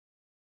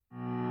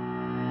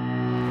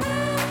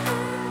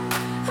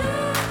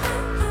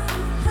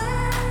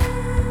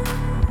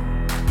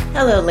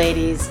Hello,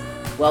 ladies.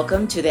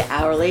 Welcome to the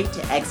Hourly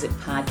to Exit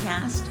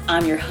podcast.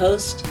 I'm your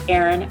host,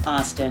 Erin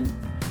Austin.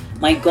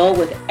 My goal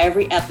with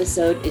every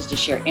episode is to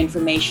share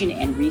information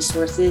and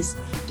resources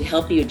to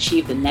help you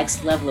achieve the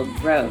next level of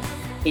growth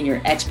in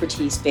your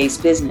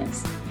expertise-based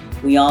business.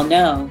 We all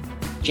know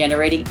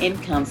generating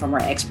income from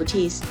our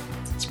expertise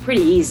is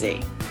pretty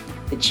easy.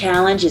 The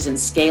challenge is in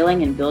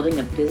scaling and building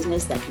a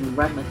business that can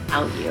run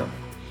without you.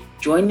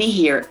 Join me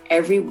here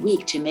every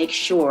week to make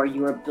sure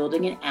you are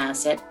building an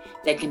asset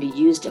that can be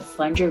used to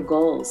fund your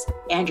goals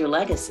and your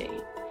legacy.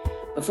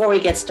 Before we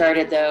get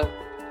started though,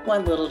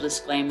 one little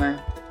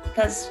disclaimer,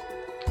 because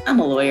I'm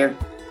a lawyer.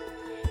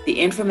 The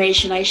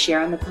information I share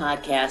on the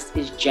podcast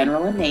is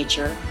general in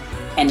nature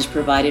and is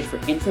provided for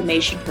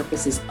information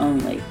purposes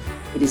only.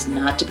 It is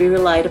not to be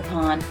relied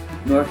upon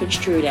nor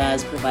construed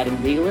as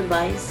providing legal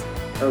advice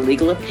or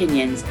legal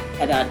opinions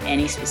about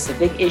any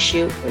specific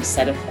issue or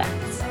set of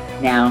facts.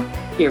 Now,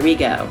 here we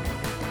go.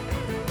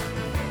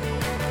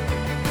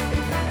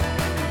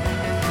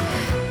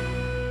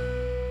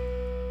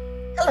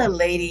 Hello,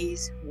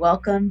 ladies.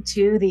 Welcome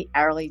to the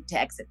Hourly to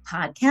Exit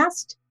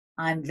podcast.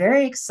 I'm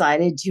very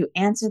excited to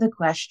answer the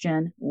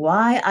question,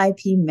 why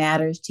IP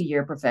matters to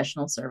your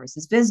professional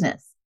services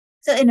business.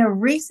 So in a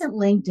recent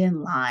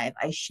LinkedIn Live,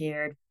 I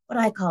shared what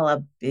I call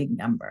a big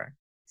number.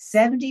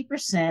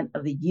 70%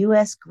 of the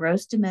U.S.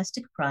 gross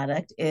domestic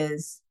product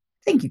is,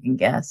 I think you can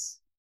guess,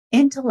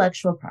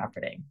 intellectual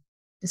property.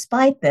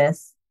 Despite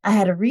this, I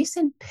had a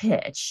recent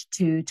pitch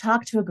to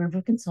talk to a group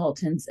of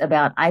consultants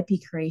about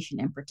IP creation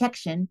and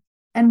protection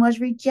and was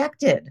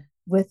rejected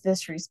with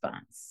this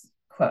response.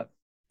 Quote,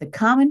 "The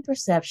common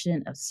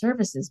perception of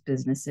services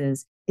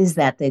businesses is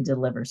that they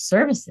deliver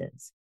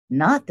services,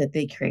 not that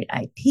they create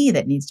IP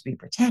that needs to be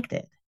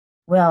protected."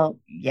 Well,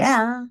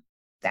 yeah,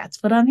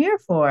 that's what I'm here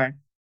for.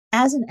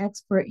 As an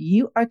expert,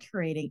 you are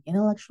creating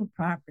intellectual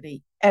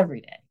property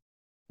every day.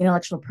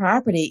 Intellectual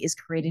property is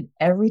created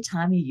every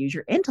time you use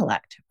your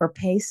intellect or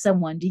pay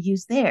someone to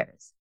use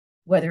theirs,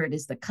 whether it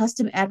is the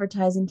custom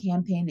advertising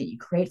campaign that you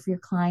create for your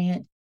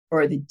client,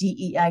 or the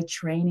DEI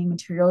training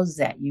materials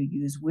that you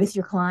use with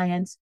your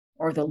clients,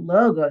 or the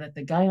logo that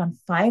the guy on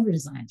Fiverr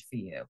designs for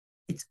you.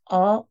 It's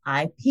all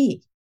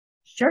IP.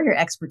 Sure, your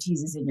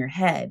expertise is in your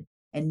head,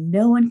 and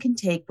no one can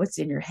take what's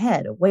in your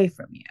head away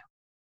from you,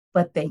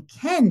 but they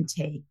can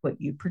take what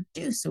you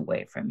produce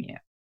away from you.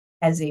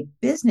 As a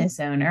business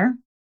owner,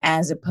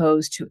 as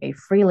opposed to a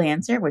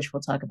freelancer, which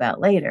we'll talk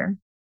about later,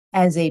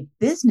 as a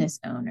business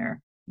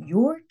owner,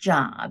 your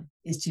job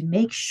is to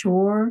make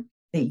sure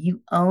that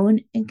you own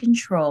and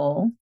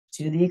control,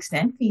 to the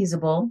extent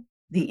feasible,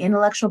 the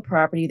intellectual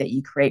property that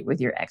you create with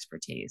your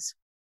expertise.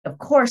 Of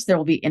course, there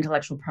will be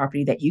intellectual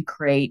property that you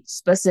create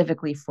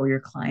specifically for your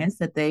clients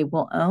that they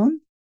will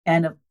own.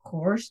 And of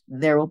course,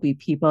 there will be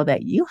people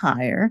that you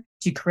hire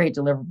to create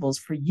deliverables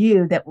for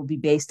you that will be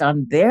based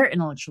on their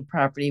intellectual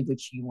property,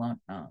 which you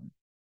won't own.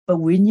 But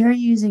when you're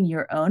using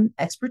your own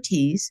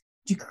expertise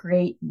to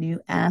create new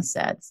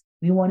assets,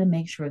 we want to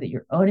make sure that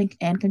you're owning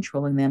and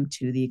controlling them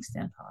to the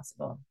extent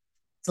possible.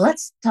 So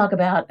let's talk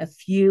about a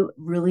few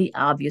really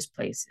obvious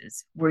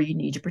places where you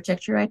need to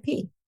protect your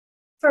IP.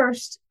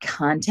 First,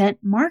 content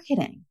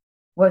marketing.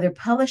 Whether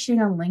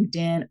publishing on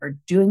LinkedIn or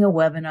doing a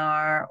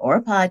webinar or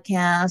a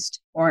podcast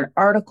or an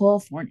article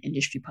for an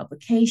industry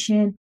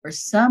publication or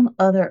some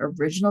other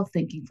original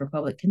thinking for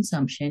public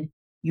consumption,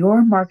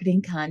 your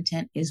marketing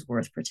content is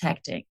worth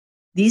protecting.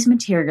 These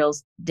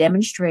materials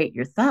demonstrate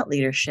your thought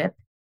leadership,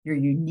 your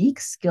unique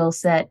skill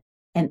set,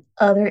 and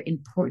other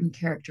important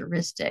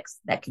characteristics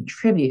that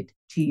contribute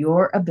to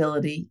your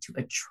ability to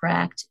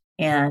attract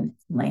and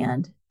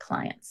land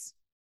clients.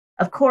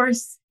 Of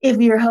course, if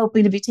you're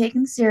hoping to be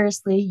taken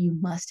seriously, you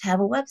must have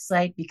a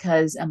website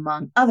because,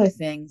 among other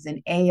things,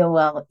 an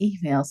AOL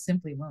email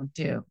simply won't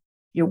do.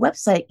 Your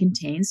website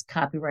contains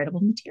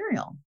copyrightable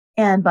material.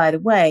 And by the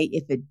way,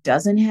 if it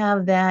doesn't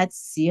have that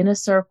C in a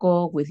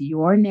circle with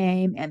your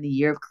name and the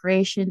year of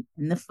creation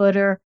in the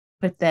footer,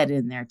 put that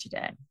in there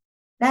today.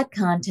 That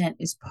content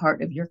is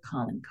part of your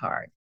calling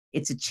card.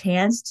 It's a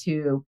chance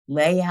to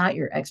lay out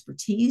your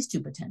expertise to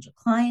potential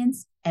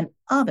clients and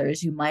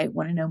others who might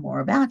want to know more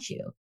about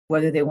you,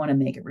 whether they want to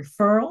make a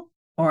referral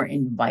or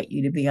invite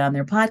you to be on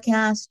their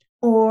podcast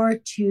or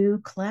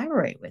to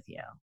collaborate with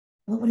you.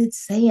 What would it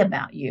say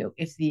about you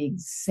if the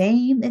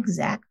same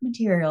exact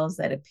materials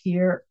that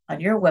appear on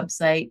your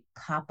website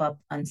pop up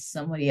on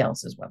somebody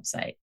else's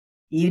website?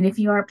 Even if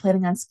you aren't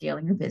planning on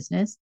scaling your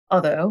business,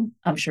 although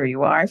I'm sure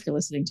you are if you're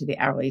listening to the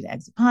Hourly to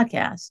Exit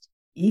podcast,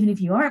 even if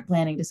you aren't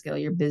planning to scale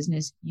your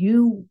business,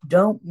 you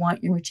don't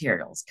want your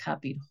materials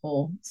copied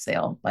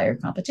wholesale by your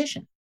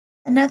competition.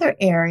 Another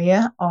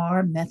area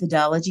are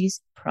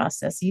methodologies,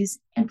 processes,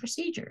 and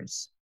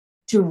procedures.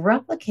 To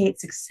replicate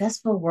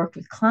successful work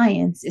with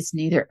clients, it's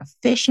neither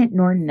efficient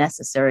nor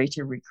necessary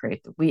to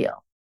recreate the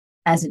wheel.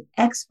 As an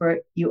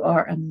expert, you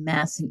are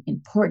amassing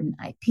important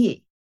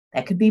IP.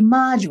 That could be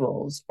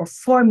modules or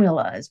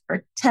formulas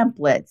or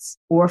templates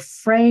or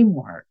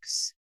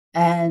frameworks.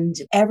 And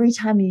every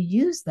time you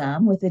use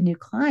them with a new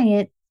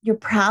client, you're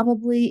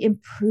probably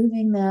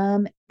improving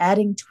them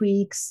adding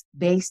tweaks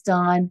based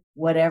on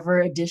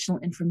whatever additional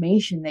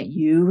information that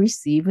you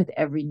receive with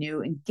every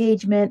new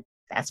engagement.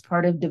 That's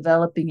part of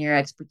developing your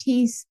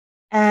expertise.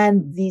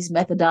 And these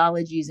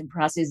methodologies and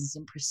processes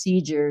and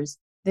procedures,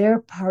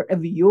 they're part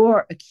of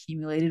your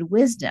accumulated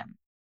wisdom.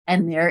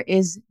 And there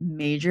is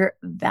major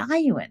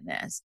value in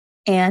this.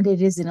 And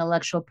it is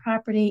intellectual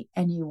property,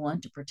 and you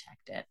want to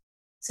protect it.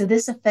 So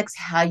this affects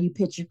how you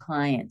pitch your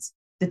clients,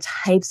 the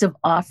types of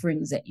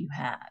offerings that you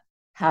have,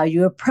 how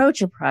you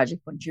approach a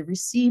project once you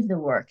receive the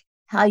work,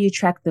 how you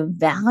track the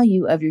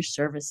value of your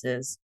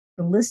services.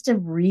 The list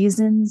of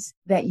reasons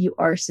that you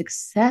are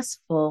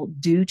successful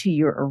due to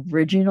your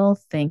original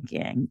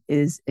thinking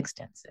is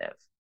extensive.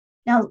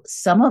 Now,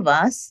 some of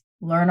us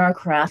learn our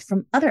craft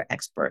from other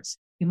experts.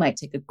 We might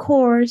take a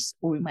course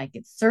or we might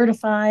get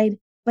certified,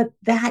 but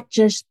that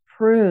just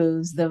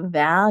proves the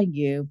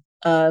value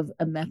of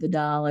a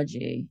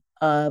methodology,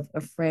 of a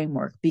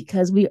framework,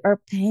 because we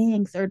are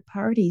paying third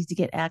parties to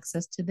get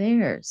access to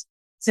theirs.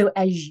 So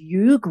as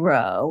you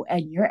grow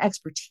and your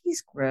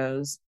expertise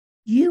grows,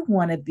 you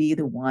want to be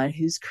the one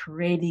who's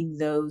creating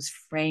those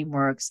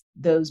frameworks,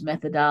 those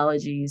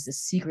methodologies, the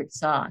secret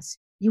sauce.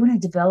 You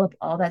want to develop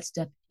all that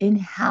stuff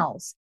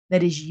in-house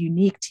that is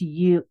unique to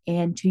you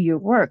and to your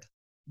work.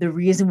 The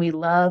reason we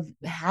love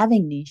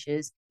having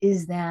niches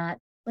is that,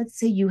 let's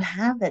say you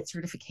have that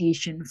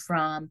certification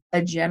from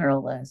a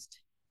generalist,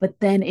 but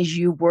then as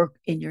you work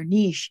in your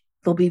niche,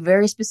 there'll be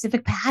very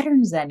specific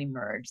patterns that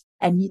emerge.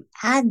 And you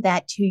add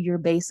that to your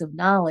base of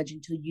knowledge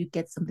until you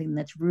get something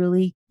that's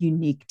really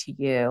unique to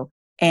you.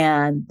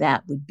 And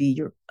that would be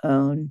your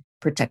own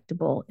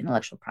protectable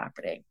intellectual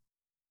property.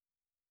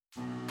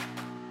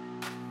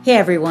 Hey,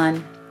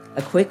 everyone.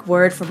 A quick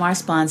word from our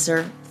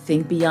sponsor,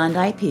 Think Beyond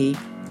IP.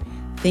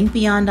 Think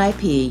Beyond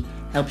IP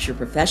helps your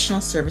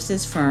professional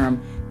services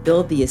firm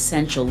build the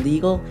essential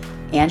legal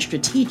and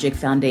strategic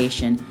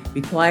foundation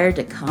required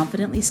to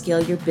confidently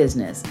scale your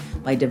business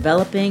by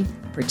developing,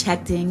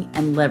 protecting,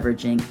 and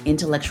leveraging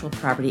intellectual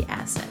property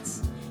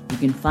assets. You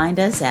can find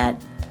us at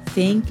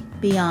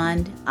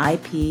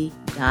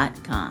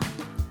thinkbeyondip.com.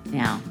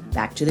 Now,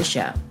 back to the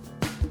show.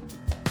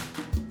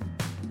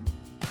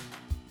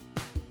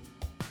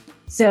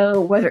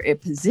 So whether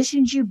it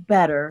positions you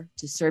better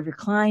to serve your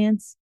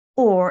clients,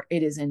 or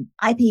it is an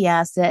IP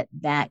asset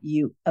that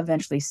you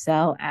eventually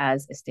sell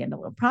as a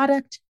standalone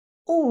product,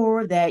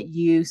 or that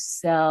you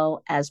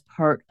sell as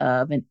part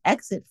of an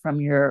exit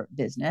from your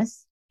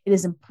business, it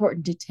is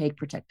important to take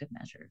protective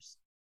measures.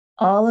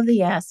 All of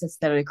the assets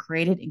that are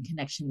created in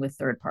connection with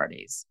third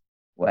parties,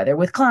 whether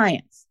with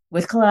clients,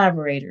 with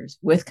collaborators,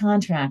 with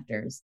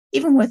contractors,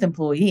 even with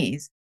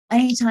employees,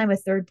 anytime a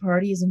third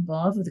party is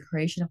involved with the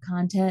creation of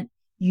content,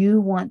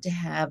 you want to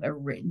have a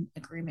written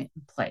agreement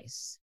in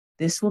place.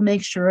 This will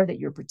make sure that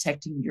you're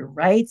protecting your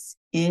rights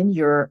in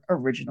your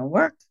original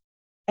work.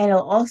 And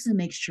it'll also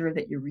make sure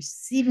that you're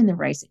receiving the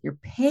rights that you're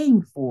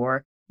paying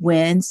for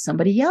when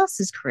somebody else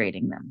is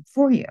creating them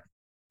for you.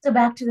 So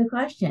back to the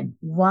question,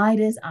 why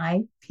does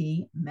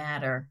IP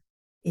matter?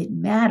 It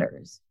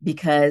matters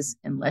because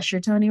unless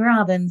you're Tony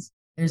Robbins,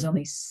 there's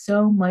only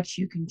so much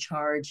you can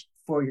charge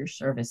for your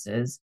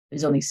services.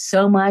 There's only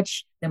so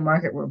much the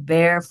market will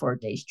bear for a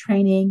day's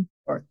training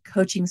or a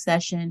coaching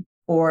session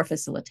or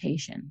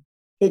facilitation.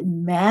 It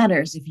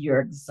matters if you're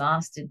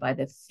exhausted by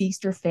the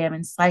feast or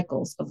famine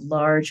cycles of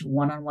large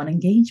one-on-one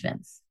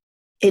engagements.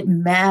 It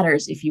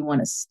matters if you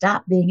want to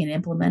stop being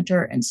an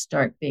implementer and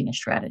start being a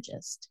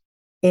strategist.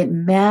 It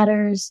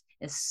matters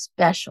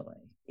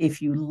especially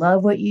if you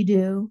love what you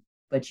do,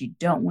 but you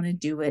don't want to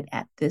do it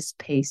at this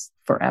pace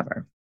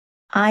forever.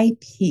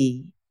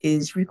 IP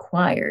is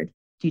required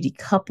to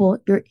decouple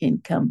your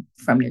income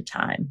from your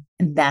time.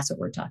 And that's what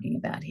we're talking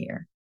about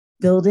here.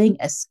 Building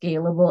a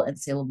scalable and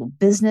saleable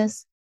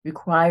business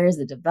requires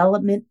the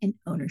development and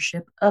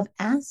ownership of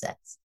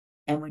assets.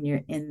 And when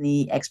you're in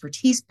the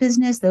expertise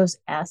business, those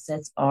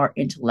assets are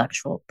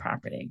intellectual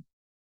property.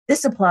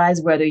 This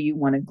applies whether you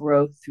want to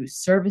grow through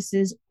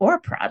services or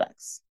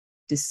products.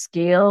 To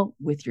scale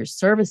with your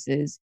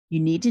services, you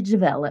need to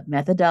develop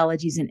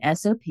methodologies and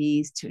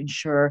SOPs to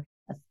ensure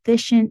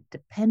efficient,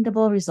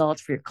 dependable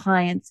results for your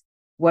clients,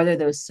 whether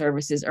those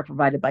services are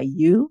provided by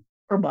you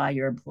or by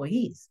your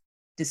employees.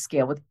 To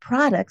scale with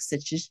products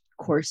such as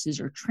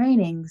courses or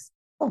trainings,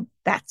 well,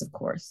 that's, of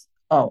course,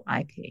 all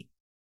IP.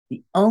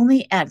 The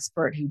only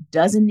expert who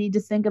doesn't need to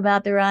think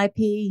about their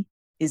IP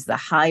is the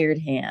hired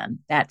hand,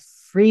 that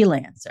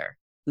freelancer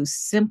who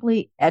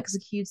simply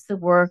executes the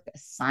work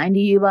assigned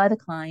to you by the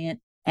client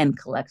and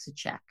collects a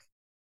check.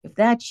 If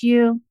that's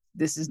you,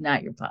 this is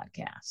not your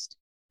podcast.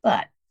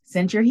 But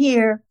since you're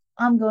here,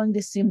 I'm going to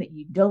assume that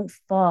you don't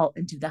fall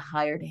into the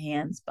hired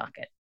hands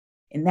bucket.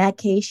 In that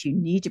case, you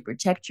need to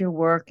protect your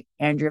work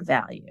and your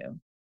value.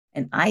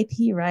 And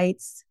IP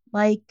rights,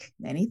 like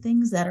many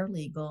things that are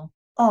legal,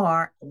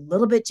 are a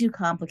little bit too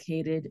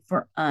complicated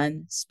for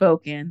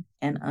unspoken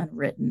and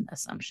unwritten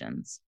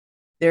assumptions.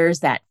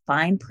 There's that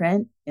fine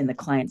print in the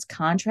client's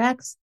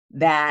contracts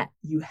that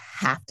you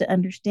have to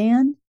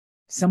understand.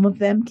 Some of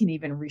them can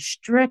even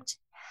restrict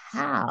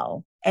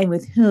how and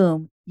with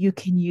whom you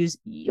can use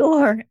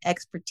your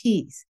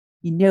expertise.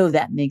 You know,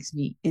 that makes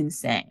me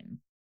insane.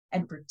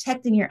 And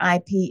protecting your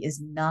IP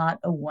is not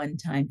a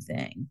one-time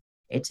thing.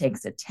 It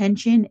takes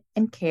attention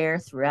and care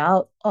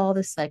throughout all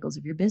the cycles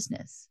of your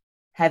business.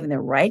 Having the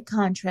right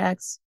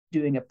contracts,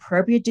 doing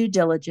appropriate due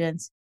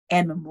diligence,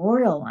 and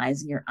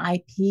memorializing your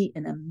IP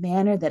in a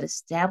manner that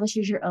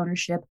establishes your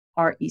ownership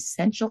are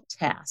essential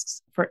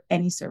tasks for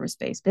any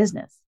service-based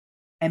business.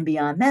 And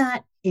beyond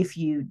that, if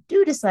you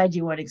do decide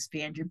you want to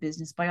expand your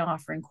business by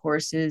offering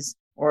courses,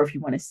 or if you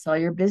want to sell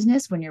your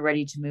business when you're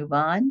ready to move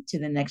on to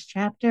the next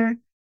chapter,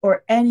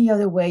 or any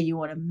other way you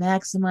want to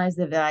maximize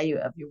the value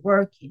of your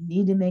work, you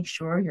need to make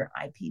sure your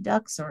IP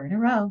ducks are in a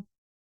row.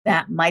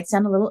 That might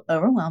sound a little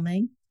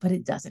overwhelming, but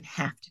it doesn't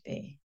have to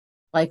be.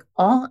 Like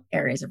all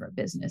areas of our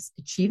business,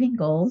 achieving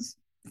goals,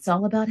 it's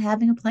all about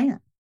having a plan.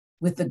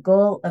 With the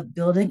goal of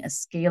building a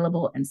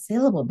scalable and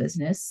saleable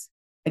business,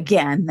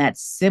 again,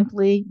 that's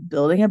simply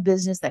building a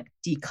business that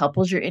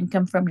decouples your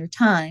income from your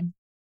time.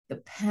 The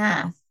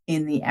path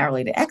in the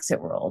hourly to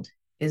exit world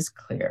is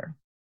clear.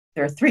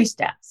 There are 3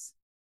 steps: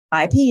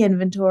 IP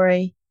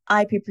inventory,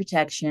 IP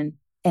protection,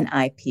 and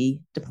IP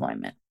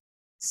deployment.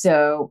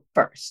 So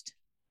first,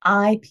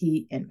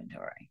 IP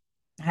inventory.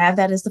 I have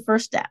that as the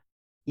first step.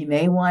 You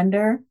may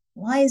wonder,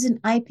 why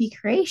isn't IP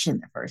creation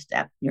the first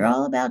step? You're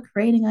all about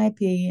creating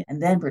IP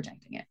and then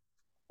protecting it.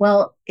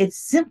 Well, it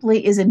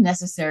simply isn't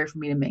necessary for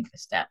me to make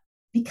this step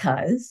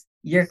because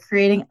you're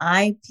creating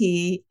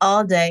IP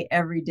all day,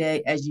 every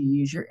day as you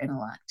use your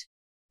intellect.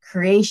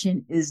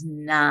 Creation is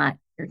not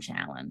your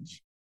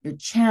challenge. Your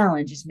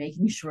challenge is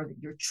making sure that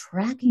you're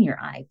tracking your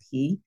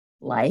IP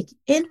like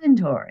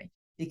inventory,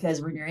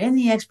 because when you're in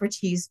the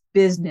expertise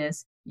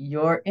business,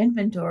 your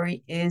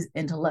inventory is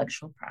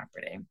intellectual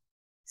property.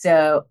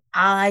 So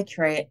I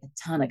create a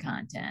ton of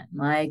content.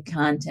 My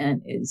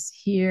content is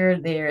here,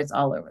 there, it's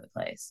all over the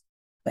place.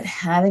 But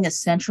having a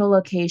central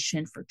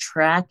location for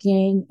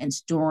tracking and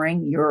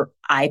storing your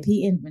IP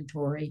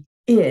inventory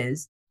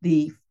is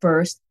the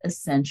first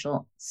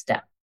essential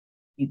step.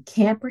 You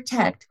can't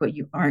protect what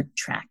you aren't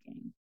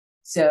tracking.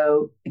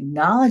 So,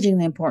 acknowledging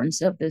the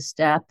importance of this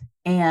step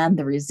and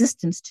the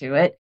resistance to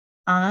it,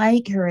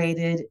 I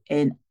created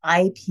an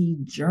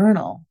IP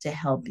journal to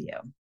help you.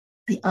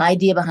 The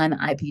idea behind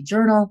the IP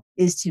journal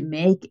is to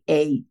make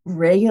a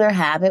regular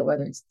habit,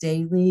 whether it's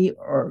daily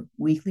or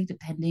weekly,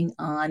 depending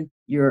on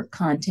your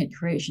content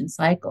creation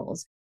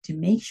cycles, to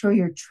make sure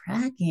you're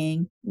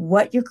tracking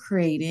what you're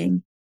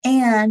creating.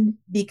 And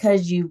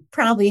because you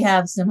probably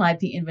have some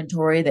IP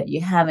inventory that you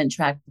haven't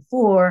tracked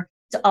before,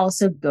 to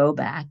also go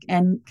back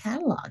and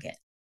catalog it.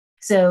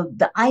 So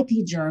the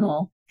IP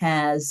journal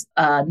has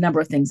a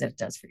number of things that it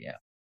does for you.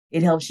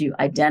 It helps you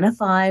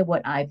identify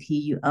what IP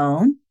you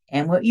own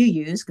and what you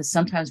use, because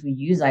sometimes we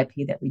use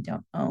IP that we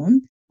don't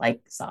own,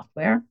 like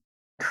software.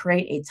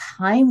 Create a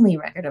timely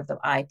record of the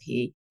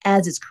IP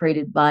as it's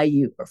created by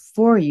you or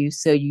for you,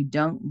 so you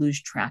don't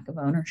lose track of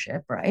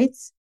ownership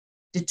rights.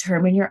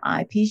 Determine your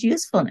IP's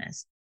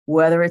usefulness,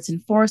 whether it's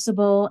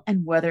enforceable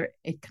and whether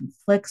it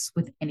conflicts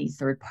with any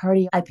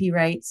third-party IP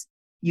rights.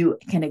 You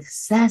can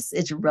assess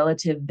its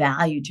relative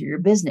value to your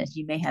business.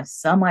 You may have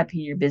some IP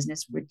in your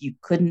business where you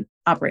couldn't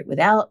operate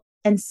without,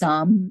 and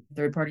some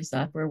third-party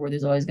software where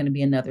there's always going to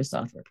be another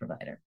software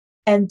provider.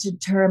 And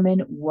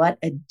determine what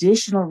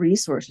additional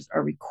resources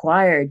are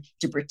required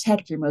to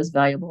protect your most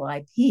valuable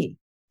IP.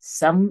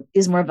 Some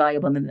is more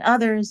valuable than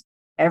others.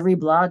 Every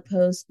blog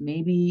post,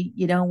 maybe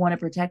you don't want to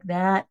protect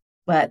that.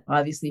 But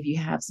obviously, if you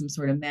have some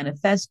sort of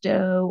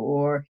manifesto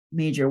or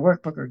major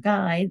workbook or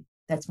guide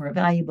that's more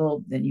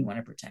valuable, then you want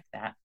to protect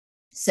that.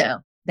 So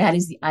that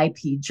is the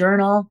IP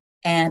journal.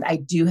 And I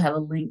do have a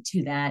link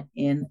to that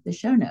in the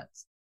show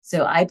notes.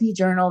 So IP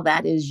journal,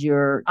 that is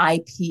your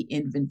IP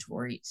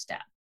inventory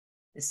step.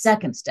 The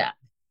second step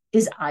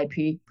is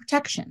IP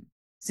protection.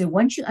 So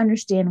once you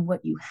understand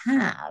what you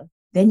have,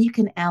 then you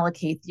can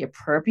allocate the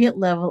appropriate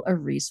level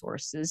of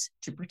resources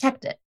to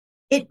protect it.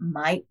 It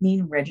might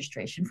mean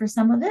registration for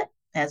some of it,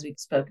 as we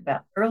spoke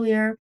about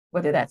earlier,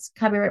 whether that's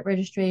copyright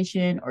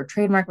registration or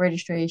trademark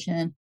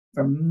registration.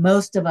 For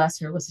most of us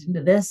who are listening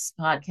to this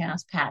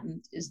podcast,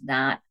 patent is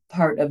not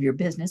part of your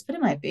business, but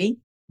it might be.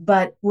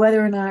 But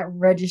whether or not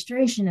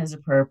registration is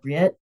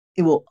appropriate,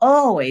 it will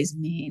always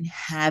mean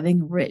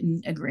having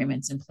written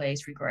agreements in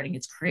place regarding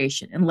its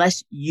creation,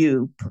 unless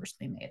you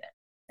personally made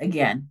it.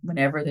 Again,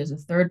 whenever there's a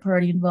third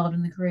party involved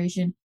in the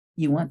creation,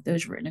 you want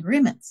those written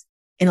agreements.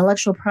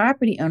 Intellectual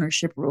property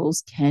ownership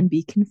rules can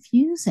be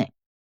confusing.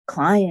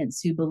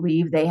 Clients who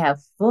believe they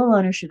have full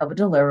ownership of a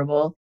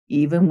deliverable,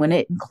 even when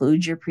it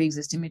includes your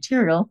pre-existing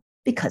material,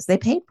 because they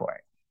paid for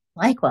it.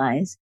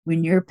 Likewise,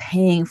 when you're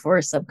paying for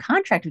a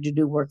subcontractor to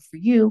do work for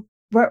you,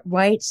 what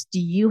rights do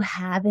you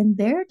have in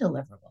their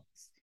deliverables?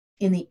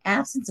 In the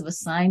absence of a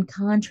signed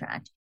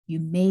contract, you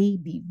may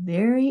be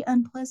very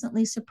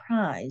unpleasantly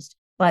surprised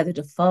by the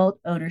default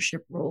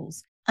ownership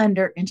rules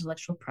under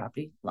intellectual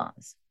property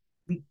laws.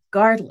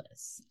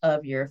 Regardless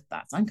of your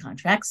thoughts on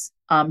contracts,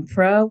 I'm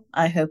pro.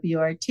 I hope you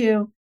are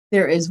too.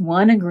 There is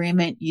one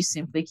agreement you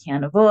simply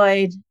can't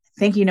avoid. I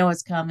think you know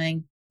what's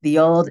coming. the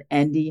old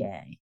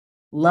NDA.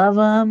 Love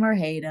them or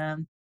hate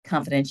them,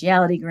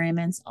 confidentiality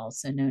agreements,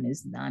 also known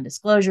as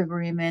non-disclosure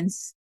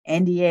agreements,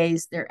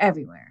 NDAs, they're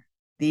everywhere.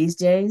 These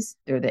days,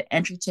 they're the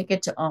entry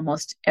ticket to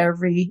almost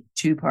every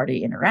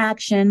two-party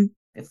interaction,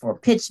 before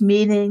pitch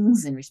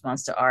meetings, in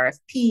response to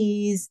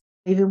RFPs,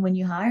 even when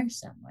you hire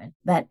someone,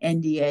 that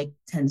NDA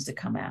tends to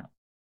come out.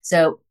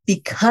 So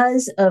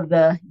because of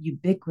the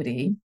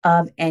ubiquity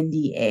of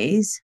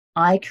NDAs,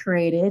 I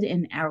created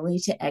an hourly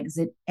to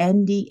exit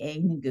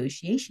NDA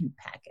negotiation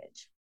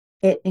package.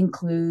 It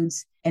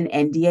includes an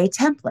NDA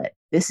template.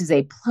 This is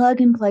a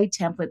plug and play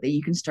template that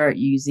you can start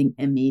using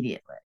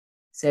immediately.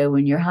 So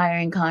when you're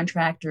hiring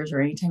contractors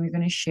or anytime you're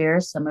going to share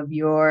some of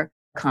your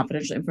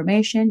confidential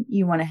information,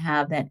 you want to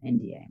have that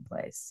NDA in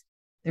place.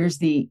 There's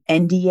the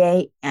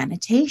NDA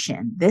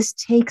annotation. This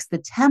takes the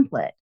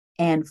template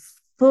and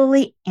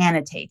fully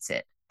annotates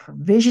it,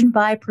 provision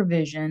by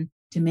provision,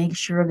 to make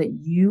sure that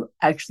you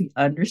actually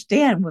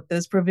understand what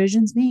those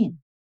provisions mean.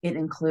 It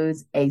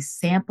includes a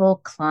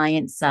sample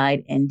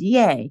client-side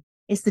NDA.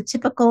 It's the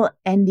typical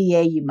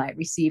NDA you might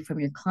receive from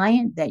your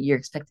client that you're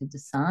expected to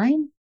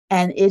sign,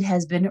 and it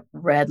has been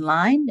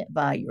redlined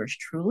by yours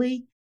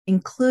truly,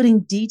 including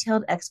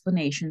detailed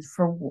explanations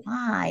for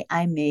why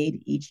I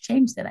made each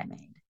change that I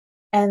made.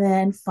 And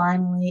then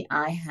finally,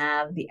 I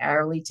have the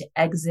hourly to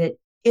exit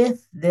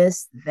if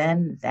this,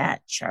 then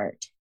that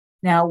chart.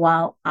 Now,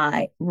 while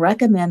I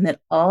recommend that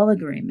all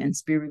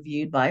agreements be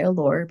reviewed by a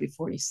lawyer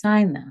before you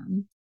sign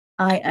them,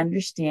 I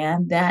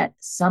understand that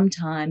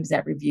sometimes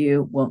that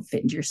review won't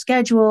fit into your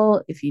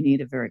schedule if you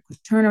need a very quick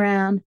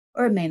turnaround,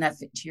 or it may not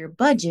fit into your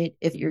budget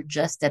if you're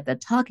just at the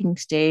talking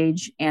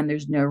stage and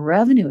there's no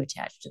revenue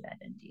attached to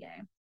that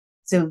NDA.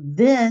 So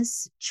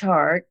this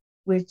chart,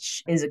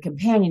 which is a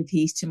companion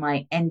piece to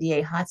my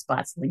NDA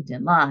Hotspots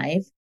LinkedIn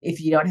Live,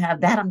 if you don't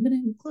have that, I'm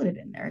going to include it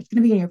in there. It's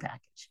going to be in your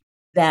package.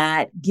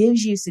 That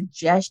gives you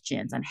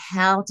suggestions on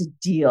how to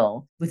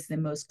deal with the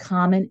most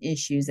common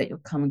issues that you'll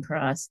come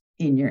across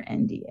in your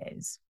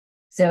NDAs.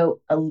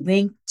 So a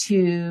link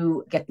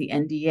to get the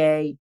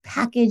NDA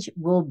package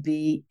will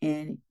be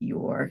in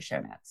your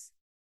show notes.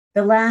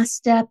 The last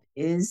step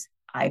is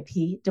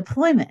IP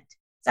deployment.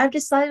 So I've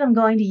decided I'm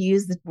going to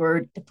use the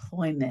word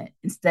deployment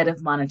instead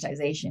of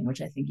monetization,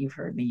 which I think you've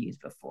heard me use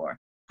before.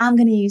 I'm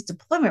going to use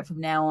deployment from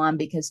now on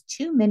because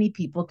too many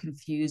people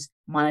confuse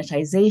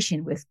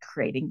monetization with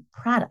creating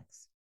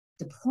products.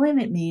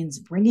 Deployment means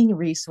bringing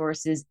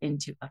resources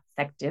into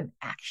effective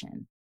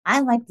action.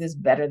 I like this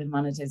better than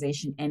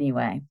monetization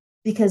anyway,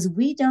 because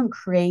we don't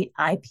create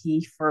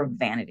IP for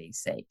vanity's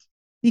sake.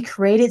 We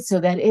create it so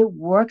that it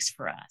works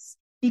for us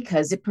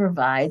because it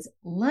provides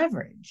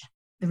leverage.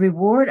 The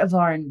reward of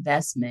our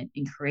investment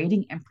in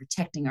creating and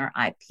protecting our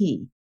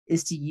IP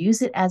is to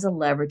use it as a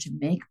lever to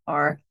make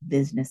our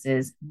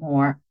businesses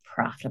more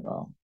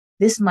profitable.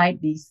 This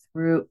might be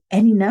through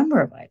any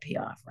number of IP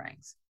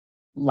offerings.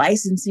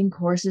 Licensing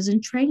courses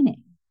and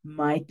training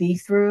might be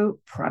through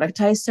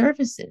productized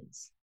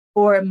services,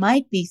 or it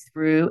might be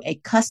through a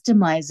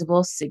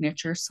customizable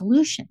signature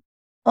solution.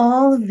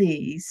 All of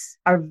these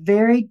are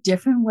very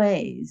different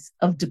ways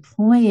of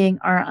deploying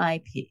our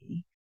IP,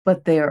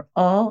 but they are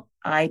all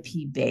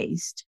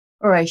IP-based,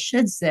 or I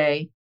should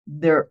say,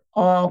 they're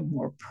all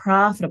more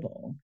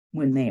profitable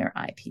when they are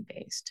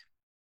IP-based.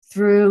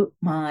 Through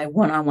my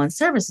one-on-one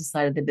services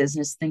side of the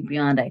business, Think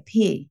Beyond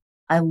IP,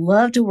 I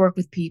love to work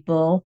with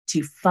people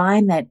to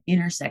find that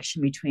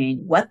intersection between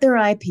what their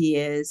IP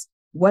is,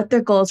 what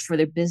their goals for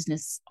their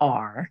business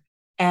are,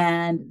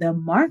 and the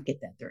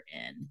market that they're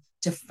in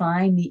to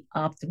find the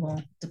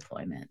optimal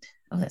deployment.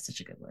 Oh, that's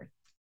such a good word.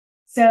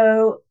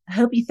 So I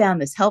hope you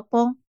found this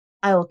helpful.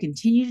 I will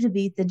continue to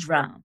beat the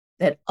drum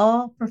that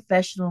all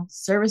professional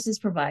services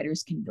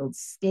providers can build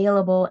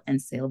scalable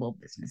and saleable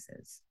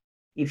businesses.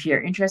 If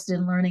you're interested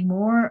in learning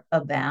more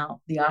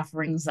about the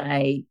offerings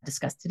I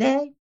discussed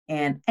today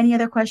and any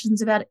other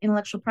questions about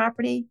intellectual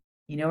property,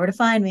 you know where to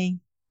find me.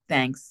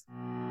 Thanks.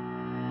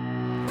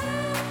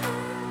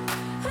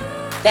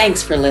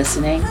 Thanks for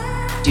listening.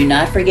 Do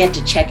not forget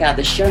to check out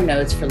the show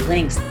notes for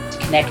links to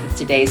connect with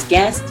today's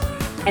guest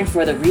and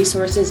for the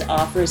resources,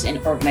 offers, and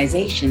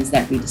organizations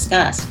that we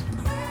discussed.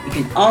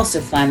 You can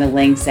also find the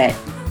links at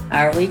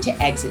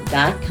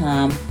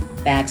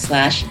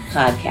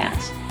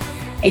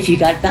hourlytoexit.com/podcast. If you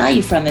got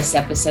value from this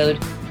episode,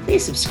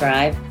 please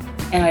subscribe,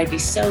 and I'd be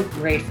so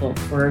grateful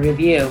for a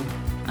review.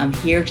 I'm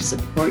here to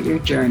support your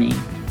journey.